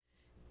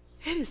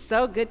It is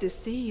so good to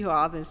see you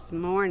all this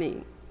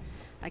morning.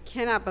 I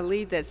cannot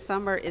believe that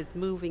summer is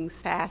moving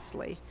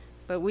fastly,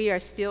 but we are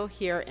still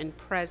here and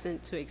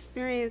present to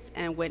experience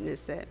and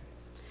witness it.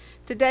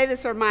 Today, the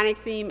sermonic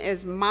theme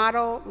is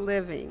model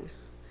living.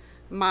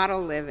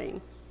 Model living.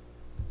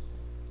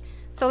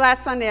 So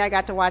last Sunday, I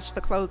got to watch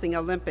the closing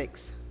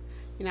Olympics.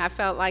 I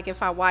felt like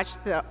if I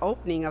watched the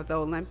opening of the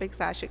Olympics,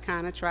 I should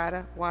kind of try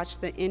to watch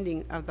the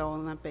ending of the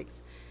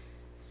Olympics.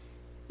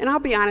 And I'll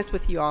be honest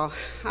with you all,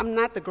 I'm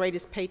not the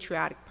greatest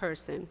patriotic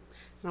person.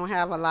 I don't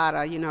have a lot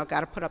of, got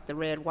to put up the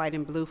red, white,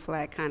 and blue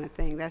flag kind of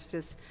thing. That's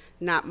just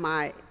not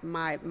my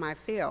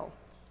feel.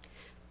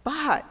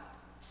 But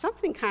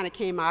something kind of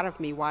came out of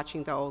me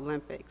watching the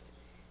Olympics.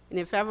 And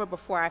if ever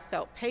before I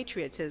felt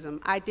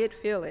patriotism, I did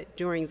feel it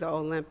during the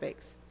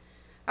Olympics.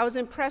 I was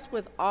impressed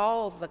with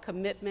all the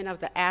commitment of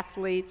the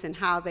athletes and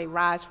how they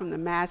rise from the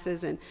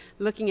masses and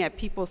looking at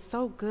people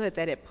so good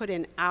that it put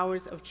in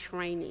hours of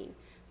training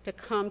to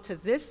come to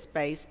this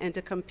space and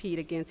to compete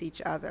against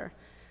each other.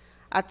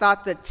 I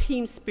thought the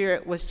team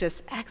spirit was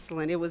just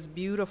excellent. It was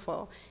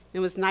beautiful. It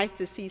was nice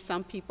to see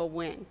some people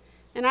win.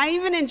 And I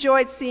even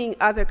enjoyed seeing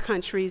other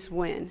countries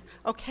win,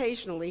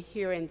 occasionally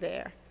here and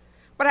there.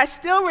 But I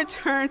still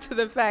return to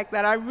the fact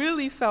that I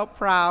really felt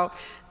proud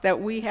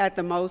that we had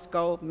the most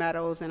gold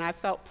medals, and I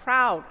felt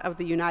proud of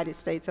the United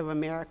States of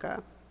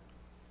America.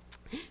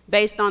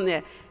 Based on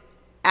the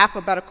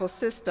alphabetical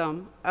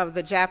system of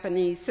the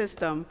Japanese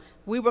system,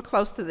 we were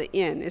close to the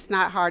end. It's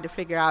not hard to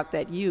figure out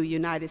that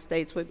United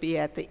States, would be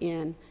at the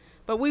end.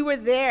 But we were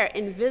there,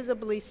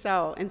 invisibly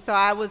so. And so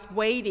I was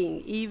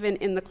waiting, even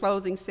in the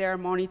closing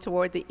ceremony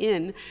toward the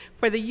end,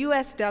 for the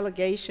U.S.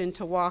 delegation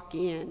to walk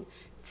in.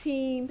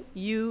 Team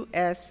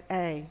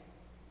USA.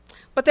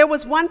 But there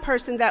was one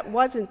person that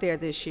wasn't there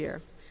this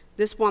year.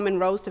 This woman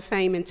rose to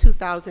fame in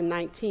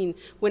 2019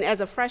 when,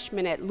 as a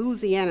freshman at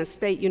Louisiana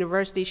State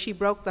University, she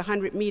broke the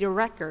 100-meter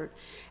record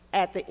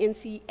at the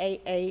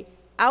NCAA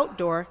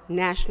Outdoor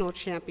National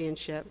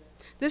Championship.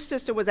 This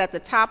sister was at the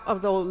top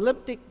of the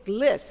Olympic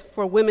list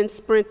for women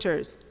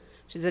sprinters.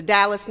 She's a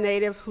Dallas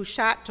native who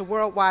shot to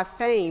worldwide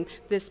fame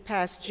this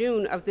past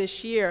June of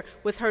this year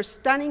with her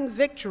stunning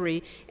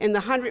victory in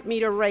the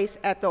 100-meter race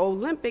at the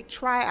Olympic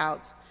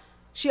tryouts.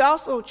 She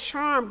also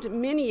charmed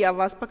many of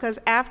us because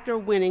after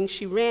winning,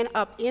 she ran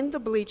up in the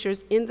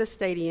bleachers in the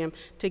stadium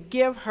to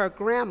give her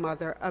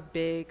grandmother a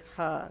big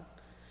hug.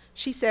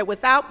 She said,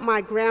 "Without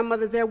my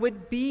grandmother, there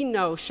would be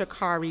no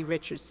Sha'Carri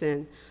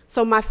Richardson.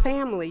 So my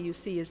family, you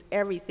see, is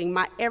everything,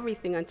 my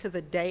everything until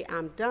the day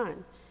I'm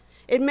done."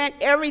 It meant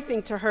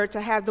everything to her to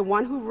have the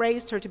one who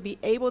raised her to be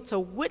able to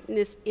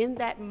witness in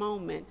that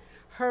moment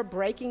her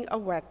breaking a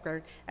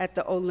record at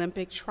the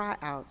Olympic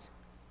tryouts.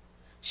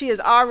 She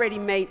has already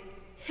made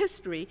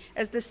history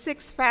as the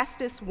 6th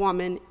fastest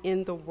woman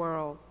in the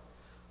world.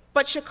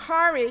 But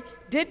Sha'Carri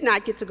did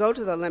not get to go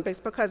to the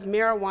Olympics because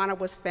marijuana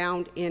was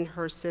found in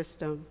her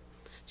system.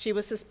 She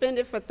was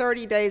suspended for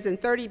 30 days,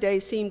 and 30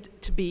 days seemed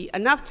to be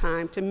enough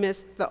time to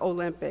miss the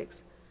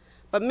Olympics.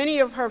 But many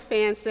of her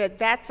fans said,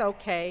 "That's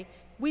okay.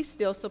 We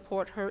still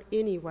support her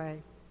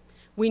anyway.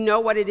 We know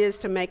what it is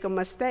to make a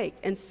mistake,"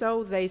 and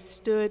so they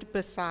stood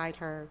beside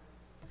her.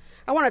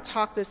 I want to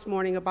talk this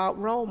morning about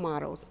role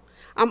models.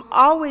 I'm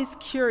always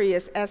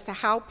curious as to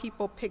how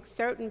people pick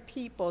certain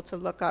people to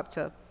look up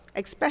to,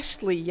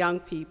 especially young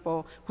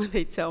people, when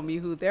they tell me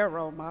who their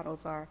role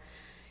models are.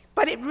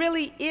 But it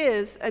really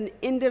is an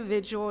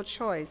individual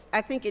choice.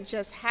 I think it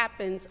just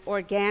happens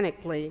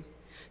organically.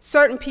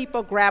 Certain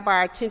people grab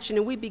our attention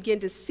and we begin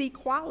to see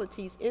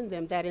qualities in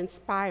them that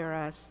inspire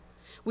us.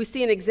 We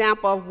see an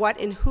example of what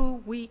and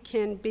who we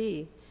can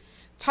be.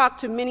 Talk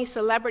to many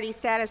celebrity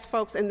status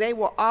folks and they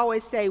will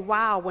always say,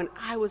 "Wow, when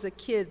I was a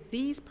kid,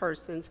 these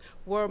persons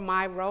were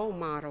my role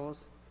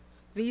models.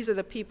 These are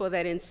the people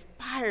that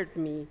inspired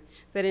me.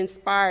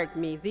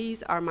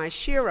 These are my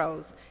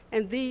sheroes,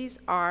 and these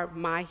are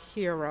my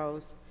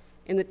heroes."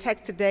 In the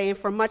text today and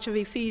for much of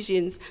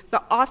Ephesians,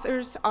 the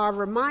authors are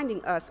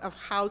reminding us of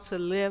how to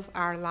live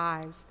our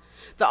lives.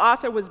 The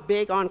author was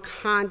big on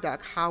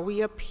conduct, how we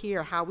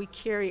appear, how we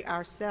carry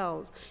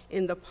ourselves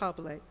in the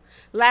public.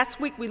 Last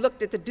week, we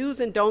looked at the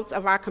do's and don'ts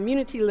of our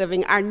community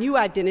living, our new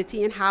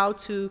identity, and how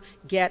to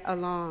get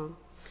along.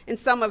 And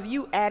some of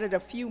you added a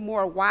few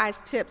more wise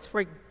tips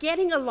for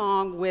getting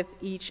along with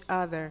each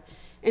other.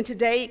 And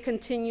today it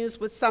continues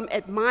with some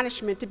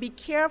admonishment to be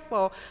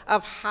careful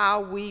of how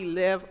we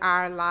live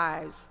our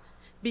lives.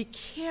 Be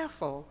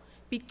careful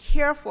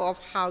of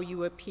how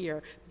you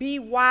appear. Be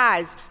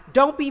wise.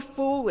 Don't be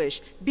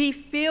foolish. Be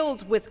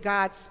filled with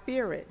God's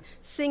Spirit.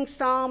 Sing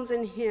psalms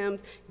and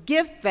hymns.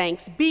 Give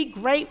thanks. Be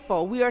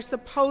grateful. We are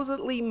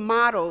supposedly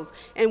models,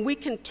 and we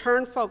can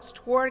turn folks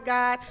toward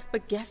God,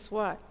 but guess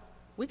what?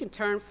 We can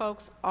turn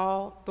folks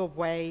all the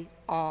way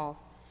off.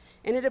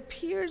 And it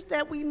appears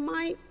that we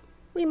might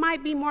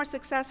be more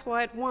successful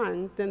at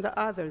one than the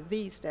other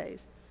these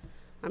days.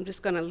 I'm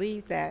just going to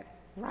leave that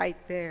right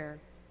there.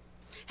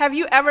 Have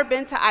you ever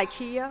been to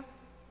IKEA?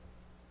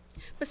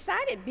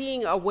 Beside it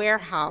being a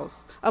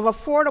warehouse of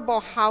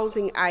affordable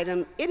housing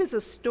items, it is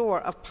a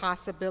store of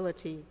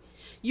possibility.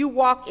 You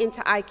walk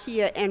into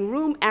IKEA and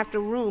room after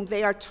room,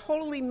 they are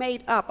totally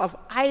made up of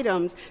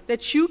items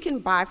that you can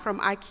buy from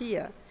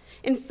IKEA.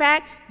 In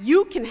fact,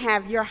 you can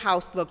have your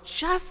house look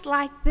just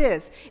like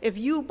this if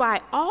you buy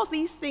all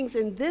these things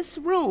in this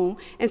room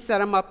and set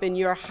them up in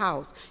your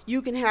house.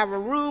 You can have a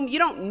room, you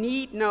don't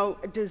need no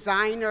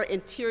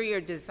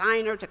interior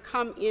designer to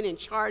come in and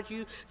charge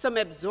you some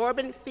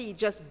exorbitant fee.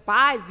 Just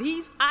buy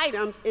these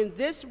items in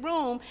this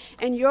room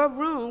and your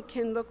room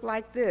can look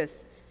like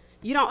this.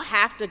 You don't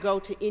have to go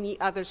to any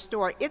other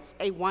store. It's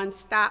a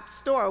one-stop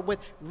store with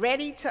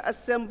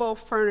ready-to-assemble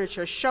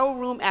furniture,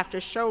 showroom after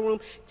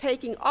showroom,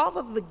 taking all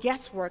of the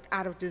guesswork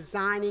out of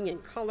designing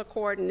and color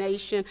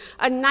coordination,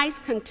 a nice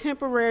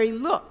contemporary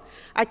look.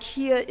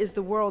 IKEA is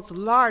the world's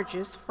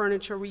largest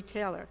furniture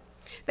retailer.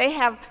 They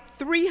have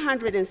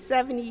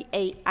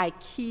 378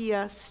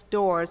 IKEA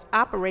stores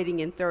operating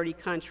in 30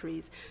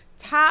 countries.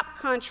 Top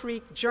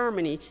country,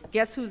 Germany.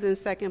 Guess who's in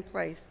second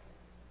place?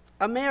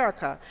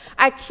 America.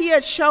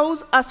 IKEA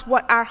shows us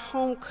what our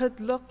home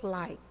could look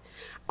like.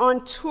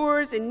 On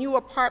tours in new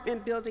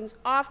apartment buildings,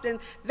 often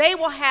they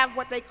will have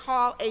what they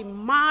call a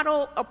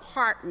model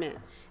apartment.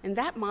 And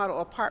that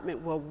model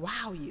apartment will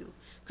wow you,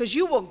 because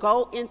you will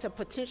go into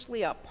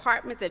potentially an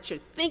apartment that you're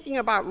thinking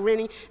about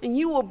renting, and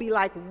you will be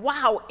like,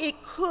 wow,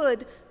 it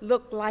could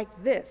look like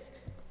this.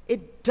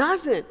 It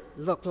doesn't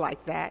look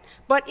like that,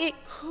 but it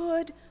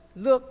could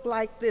look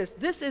like this.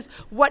 This is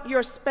what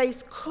your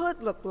space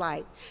could look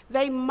like.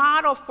 They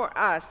model for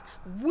us.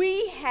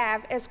 We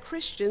have, as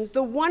Christians,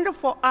 the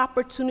wonderful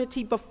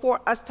opportunity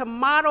before us to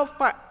model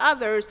for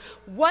others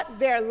what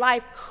their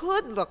life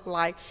could look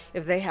like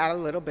if they had a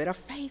little bit of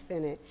faith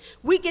in it.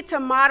 We get to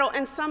model,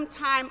 and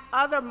sometimes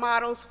other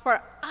models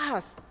for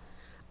us,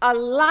 a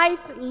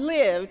life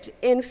lived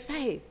in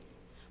faith.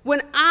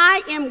 When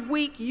I am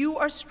weak, you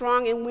are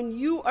strong, and when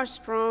you are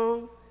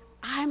strong,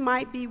 I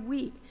might be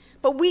weak.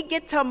 But we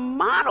get to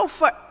model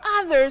for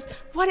others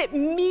what it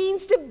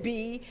means to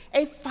be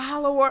a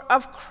follower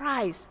of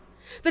Christ.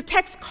 The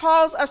text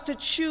calls us to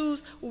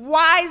choose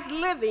wise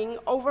living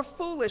over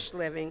foolish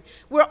living.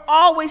 We're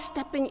always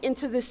stepping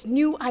into this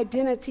new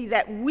identity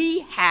that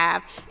we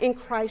have in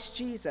Christ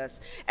Jesus.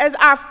 As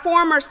our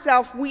former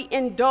self, we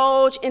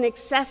indulge in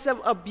excessive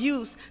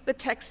abuse, the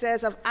text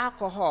says, of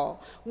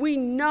alcohol. We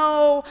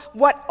know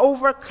what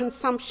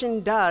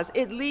overconsumption does.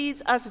 It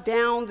leads us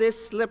down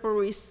this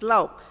slippery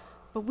slope.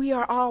 But we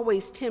are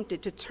always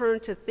tempted to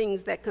turn to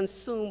things that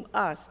consume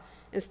us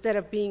instead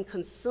of being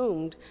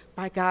consumed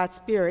by God's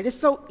Spirit. It's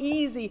so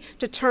easy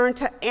to turn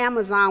to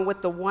Amazon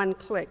with the one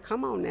click.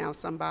 Come on now,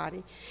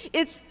 somebody.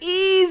 It's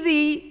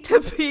easy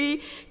to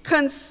be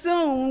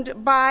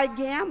consumed by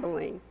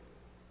gambling.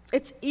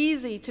 It's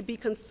easy to be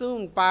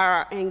consumed by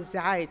our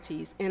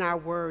anxieties and our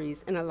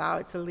worries and allow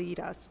it to lead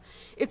us.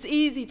 It's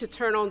easy to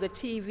turn on the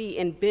TV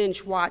and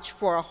binge watch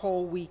for a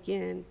whole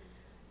weekend.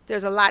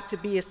 There's a lot to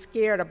be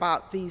scared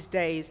about these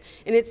days,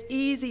 and it's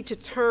easy to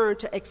turn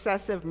to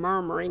excessive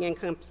murmuring and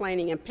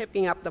complaining and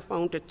picking up the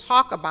phone to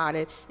talk about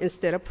it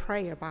instead of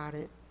pray about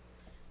it.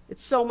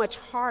 It's so much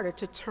harder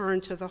to turn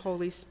to the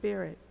Holy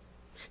Spirit,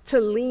 to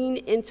lean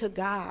into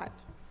God.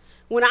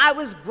 When I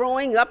was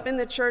growing up in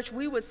the church,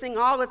 we would sing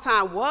all the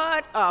time,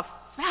 "What a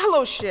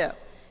fellowship."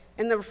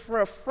 And the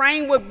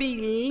refrain would be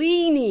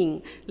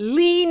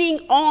leaning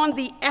on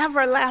the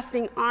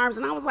everlasting arms.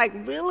 And I was like,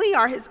 really?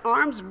 Are his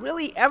arms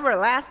really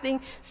everlasting?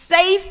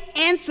 Safe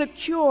and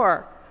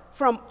secure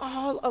from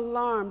all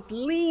alarms.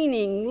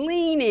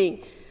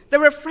 Leaning. The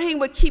refrain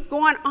would keep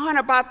going on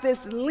about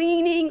this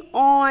leaning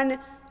on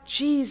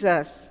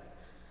Jesus.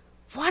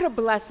 What a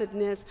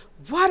blessedness.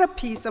 What a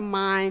peace of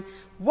mind.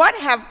 What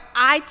have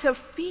I to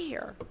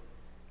fear?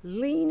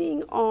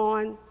 Leaning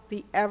on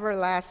the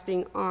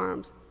everlasting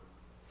arms.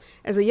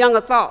 As a young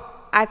adult,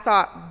 I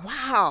thought,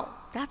 wow,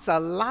 that's a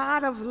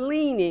lot of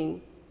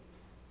leaning.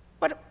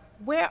 But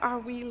where are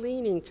we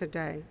leaning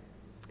today?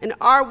 And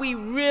are we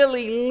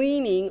really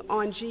leaning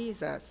on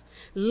Jesus?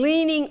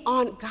 Leaning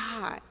on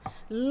God?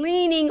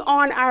 Leaning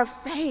on our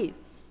faith?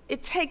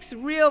 It takes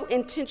real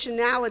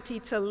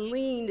intentionality to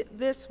lean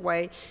this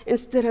way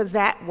instead of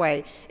that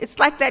way. It's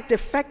like that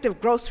defective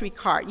grocery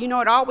cart. You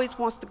know, it always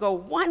wants to go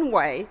one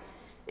way,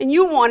 and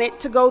you want it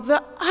to go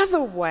the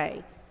other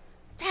way.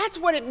 That's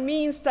what it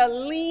means to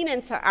lean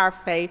into our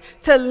faith,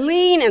 to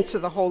lean into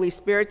the Holy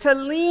Spirit, to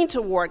lean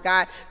toward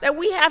God, that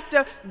we have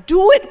to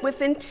do it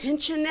with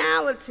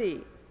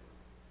intentionality.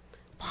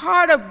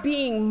 Part of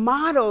being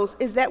models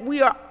is that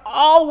we are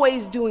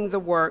always doing the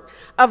work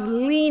of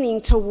leaning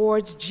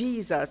towards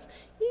Jesus,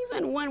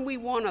 even when we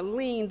want to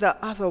lean the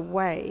other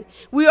way.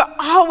 We are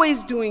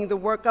always doing the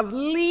work of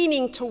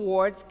leaning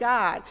towards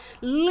God,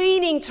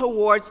 leaning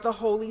towards the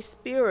Holy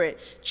Spirit,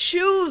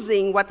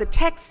 choosing what the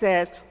text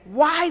says,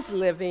 wise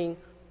living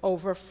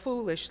over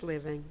foolish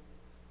living.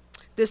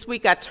 This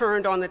week I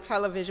turned on the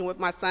television with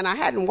my son. I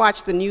hadn't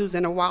watched the news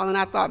in a while, and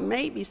I thought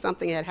maybe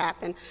something had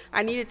happened.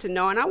 I needed to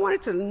know, and I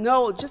wanted to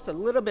know just a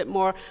little bit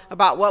more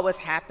about what was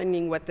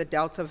happening with the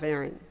Delta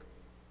variant.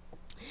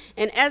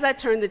 And as I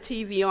turned the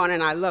TV on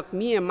and I looked,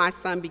 me and my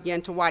son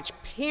began to watch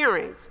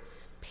parents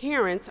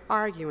Parents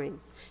arguing.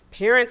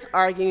 Parents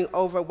arguing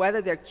over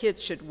whether their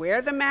kids should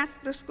wear the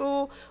mask to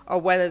school or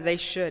whether they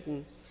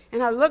shouldn't.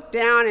 And I looked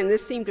down, and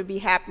this seemed to be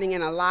happening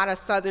in a lot of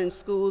southern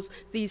schools,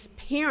 these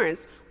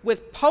parents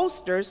with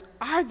posters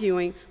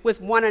arguing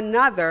with one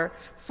another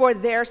for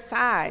their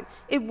side.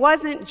 It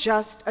wasn't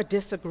just a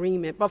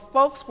disagreement, but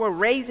folks were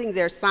raising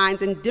their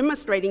signs and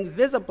demonstrating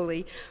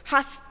visibly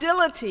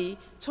hostility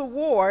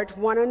toward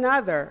one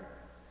another.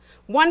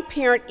 One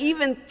parent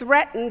even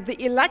threatened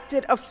the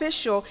elected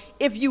official,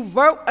 if you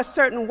vote a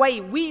certain way,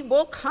 we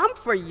will come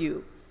for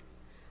you.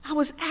 I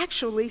was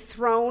actually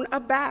thrown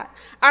aback.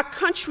 Our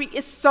country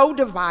is so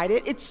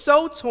divided, it's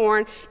so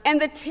torn, and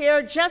the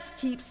tear just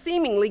keeps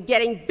seemingly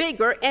getting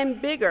bigger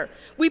and bigger.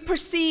 We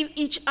perceive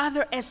each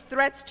other as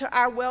threats to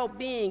our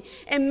well-being,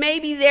 and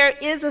maybe there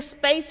is a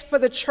space for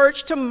the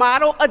church to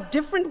model a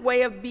different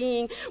way of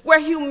being where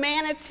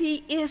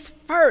humanity is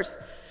first,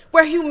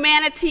 where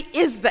humanity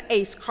is the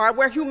ace card,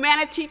 where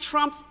humanity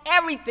trumps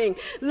everything.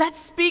 Let's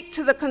speak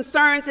to the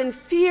concerns and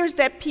fears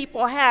that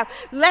people have.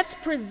 Let's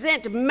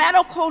present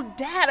medical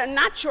data,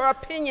 not your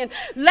opinion.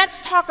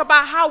 Let's talk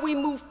about how we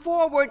move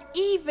forward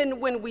even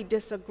when we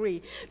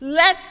disagree.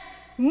 Let's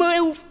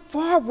move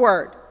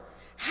forward.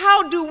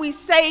 How do we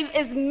save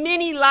as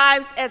many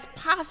lives as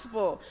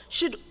possible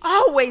should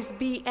always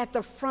be at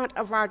the front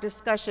of our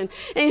discussion.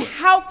 And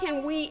how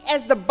can we,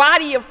 as the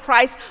body of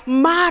Christ,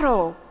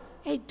 model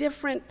a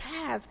different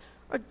path,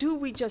 or do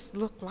we just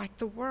look like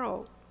the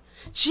world?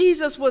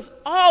 Jesus was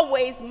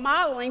always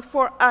modeling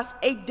for us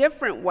a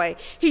different way.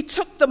 He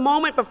took the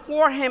moment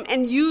before him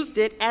and used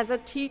it as a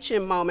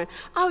teaching moment.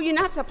 Oh, you're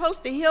not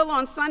supposed to heal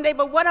on Sunday,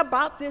 but what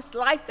about this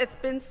life that's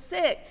been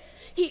sick?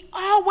 He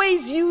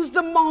always used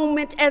the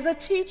moment as a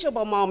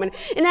teachable moment.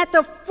 And at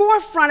the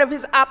forefront of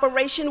his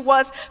operation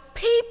was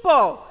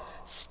people.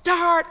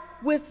 Start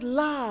with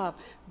love.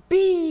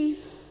 Be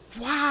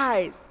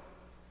wise.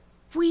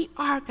 We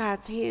are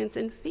God's hands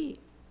and feet.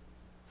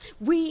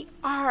 We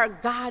are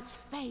God's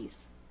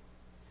face.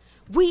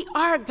 We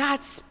are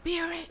God's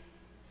spirit.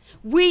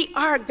 We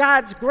are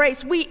God's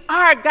grace. We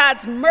are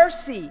God's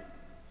mercy.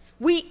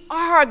 We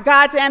are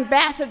God's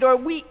ambassador.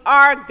 We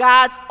are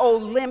God's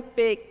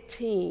Olympic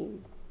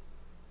team.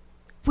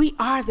 We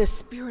are the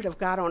Spirit of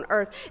God on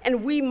earth,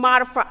 and we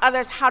model for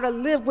others how to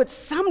live with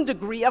some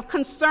degree of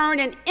concern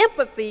and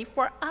empathy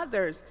for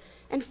others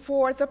and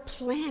for the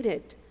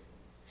planet,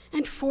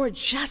 and for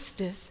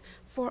justice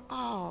for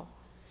all.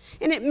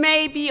 And it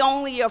may be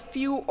only a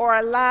few or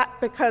a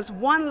lot, because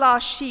one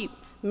lost sheep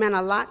meant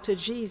a lot to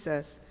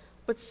Jesus,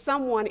 but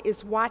someone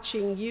is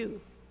watching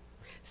you.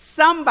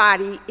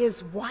 Somebody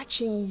is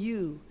watching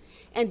you,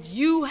 and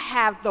you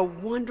have the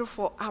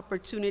wonderful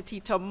opportunity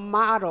to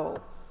model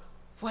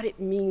what it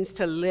means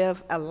to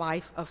live a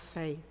life of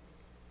faith.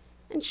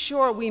 And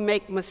sure, we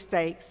make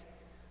mistakes,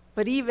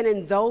 but even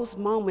in those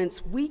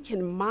moments, we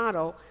can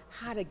model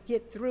how to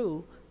get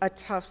through a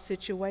tough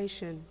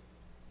situation.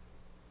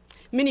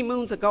 Many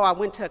moons ago, I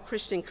went to a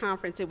Christian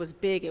conference. It was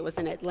big. It was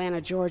in Atlanta,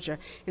 Georgia,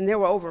 and there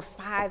were over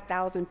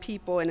 5,000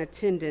 people in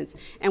attendance.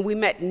 And we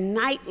met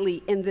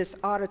nightly in this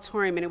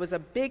auditorium, and it was a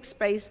big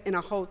space in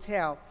a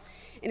hotel.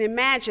 And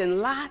imagine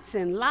lots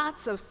and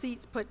lots of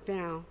seats put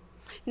down.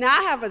 Now,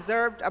 I have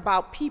observed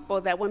about people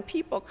that when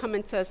people come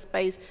into a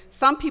space,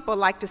 some people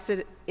like to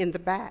sit in the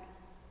back.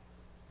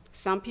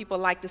 Some people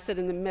like to sit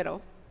in the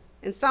middle.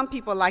 And some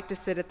people like to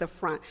sit at the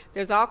front.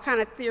 There's all kind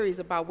of theories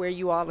about where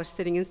you all are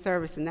sitting in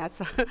service, and that's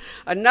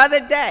another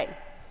day.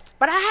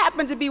 But I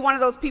happen to be one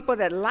of those people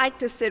that like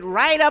to sit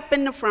right up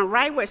in the front,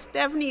 right where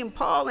Stephanie and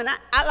Paul, and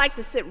I like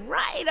to sit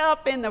right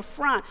up in the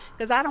front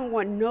because I don't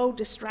want no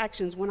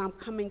distractions when I'm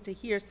coming to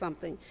hear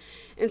something.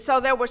 And so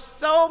there were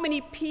so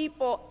many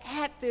people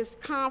at this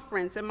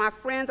conference, and my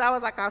friends, I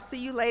was like, I'll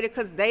see you later,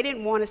 because they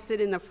didn't want to sit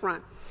in the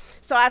front.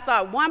 So I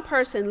thought, one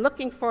person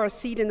looking for a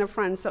seat in the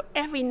front. So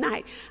every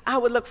night I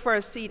would look for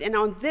a seat. And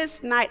on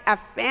this night, I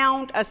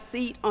found a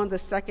seat on the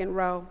second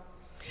row.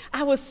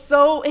 I was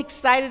so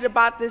excited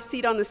about this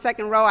seat on the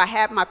second row. I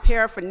had my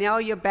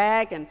paraphernalia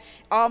bag and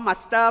all my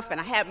stuff, and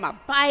I had my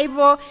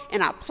Bible,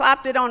 and I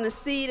plopped it on the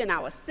seat, and I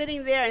was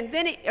sitting there. And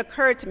then it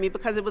occurred to me,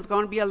 because it was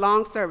going to be a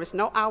long service,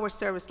 no hour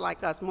service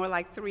like us, more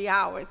like 3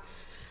 hours,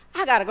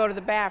 I got to go to the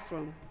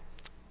bathroom.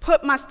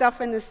 Put my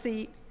stuff in the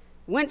seat.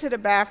 Went to the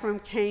bathroom,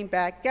 came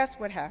back. Guess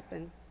what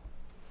happened?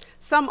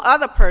 Some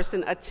other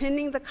person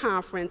attending the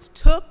conference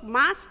took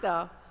my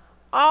stuff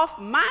off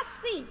my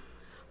seat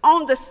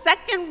on the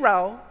second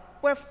row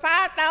where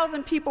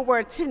 5,000 people were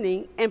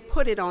attending and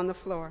put it on the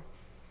floor.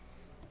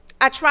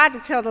 I tried to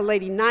tell the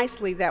lady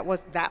nicely that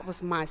was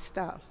my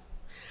stuff.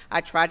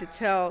 I tried to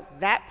tell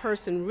that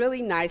person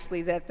really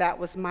nicely that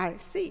was my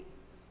seat.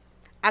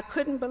 I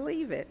couldn't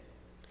believe it.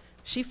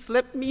 She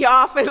flipped me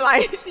off and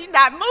like, she's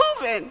not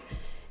moving.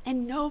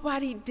 And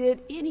nobody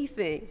did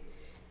anything.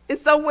 And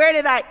so where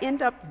did I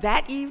end up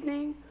that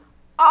evening?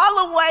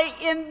 All the way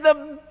in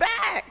the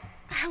back.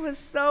 I was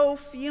so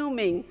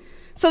fuming.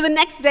 So the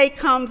next day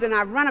comes, and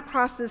I run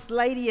across this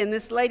lady, and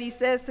this lady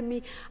says to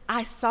me,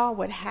 I saw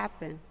what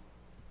happened.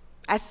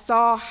 I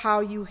saw how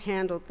you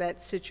handled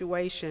that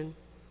situation.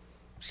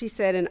 She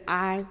said, and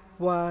I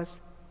was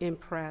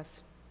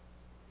impressed.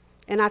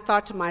 And I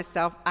thought to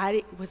myself,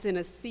 I was in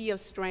a sea of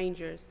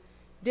strangers,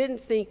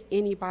 didn't think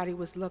anybody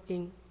was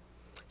looking.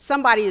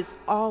 Somebody is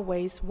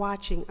always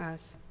watching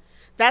us.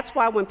 That's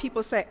why when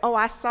people say, oh,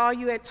 I saw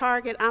you at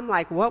Target, I'm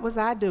like, what was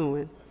I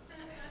doing?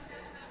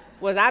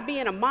 Was I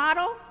being a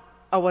model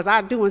or was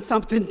I doing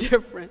something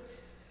different?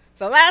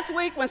 So last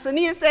week when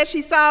Sania said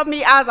she saw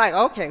me, I was like,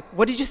 okay,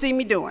 what did you see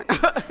me doing?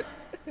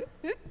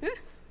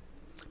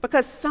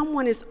 Because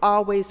someone is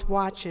always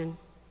watching.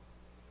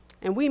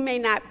 And we may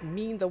not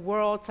mean the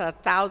world to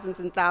thousands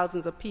and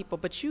thousands of people,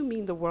 but you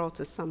mean the world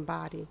to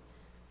somebody.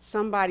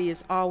 Somebody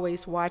is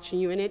always watching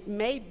you, and it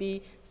may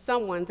be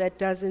someone that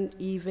doesn't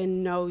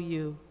even know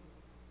you.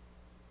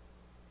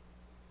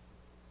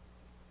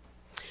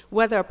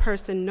 Whether a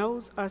person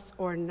knows us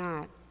or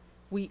not,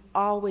 we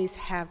always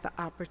have the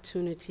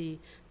opportunity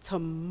to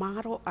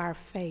model our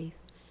faith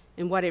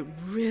and what it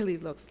really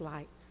looks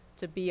like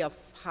to be a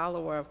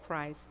follower of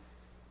Christ.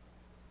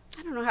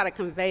 I don't know how to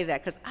convey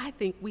that because I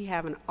think we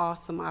have an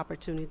awesome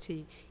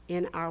opportunity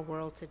in our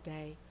world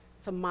today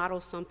to model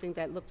something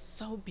that looks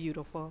so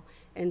beautiful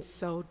and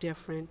so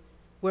different,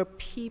 where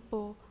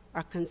people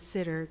are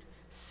considered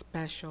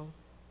special.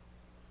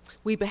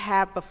 We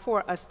have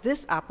before us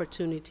this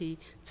opportunity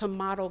to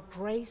model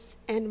grace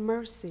and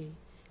mercy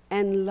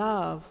and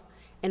love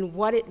and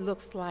what it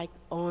looks like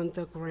on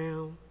the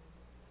ground.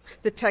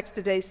 The text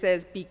today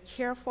says, be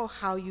careful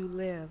how you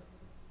live.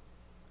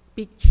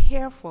 Be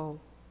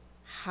careful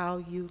how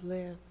you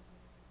live.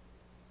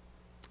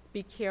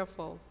 Be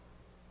careful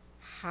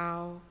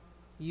how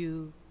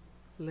you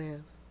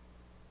live.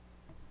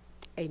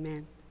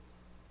 Amen.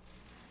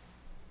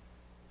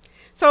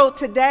 So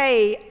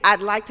today, I'd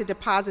like to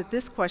deposit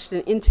this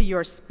question into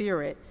your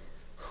spirit.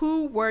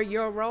 Who were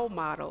your role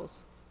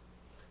models?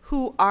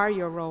 Who are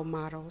your role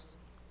models?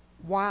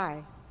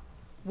 Why?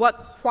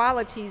 What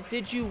qualities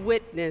did you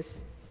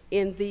witness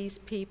in these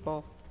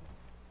people?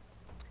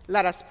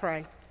 Let us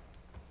pray.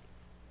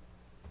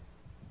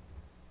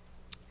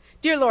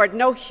 Dear Lord,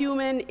 no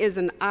human is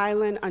an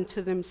island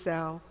unto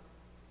themselves,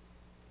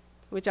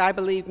 which I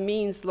believe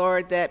means,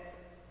 Lord, that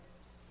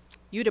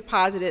you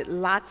deposited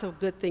lots of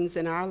good things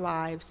in our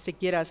lives to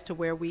get us to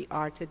where we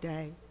are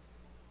today.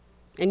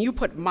 And you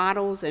put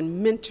models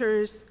and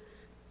mentors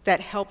that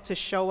help to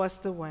show us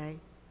the way,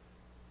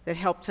 that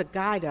help to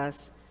guide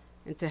us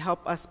and to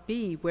help us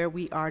be where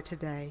we are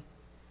today.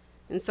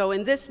 And so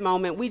in this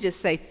moment, we just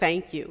say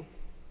thank you.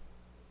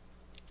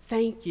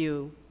 Thank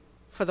you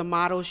for the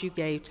models you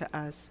gave to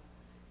us.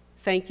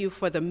 Thank you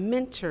for the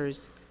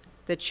mentors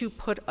that you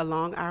put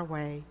along our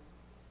way.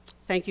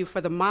 Thank you for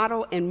the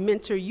model and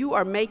mentor you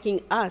are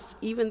making us,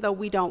 even though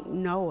we don't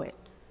know it.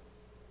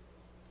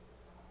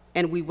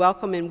 And we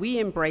welcome and we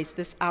embrace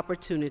this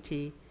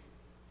opportunity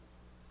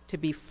to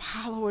be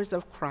followers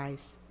of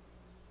Christ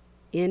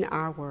in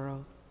our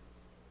world.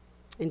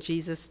 In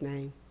Jesus'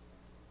 name,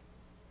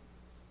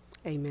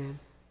 amen.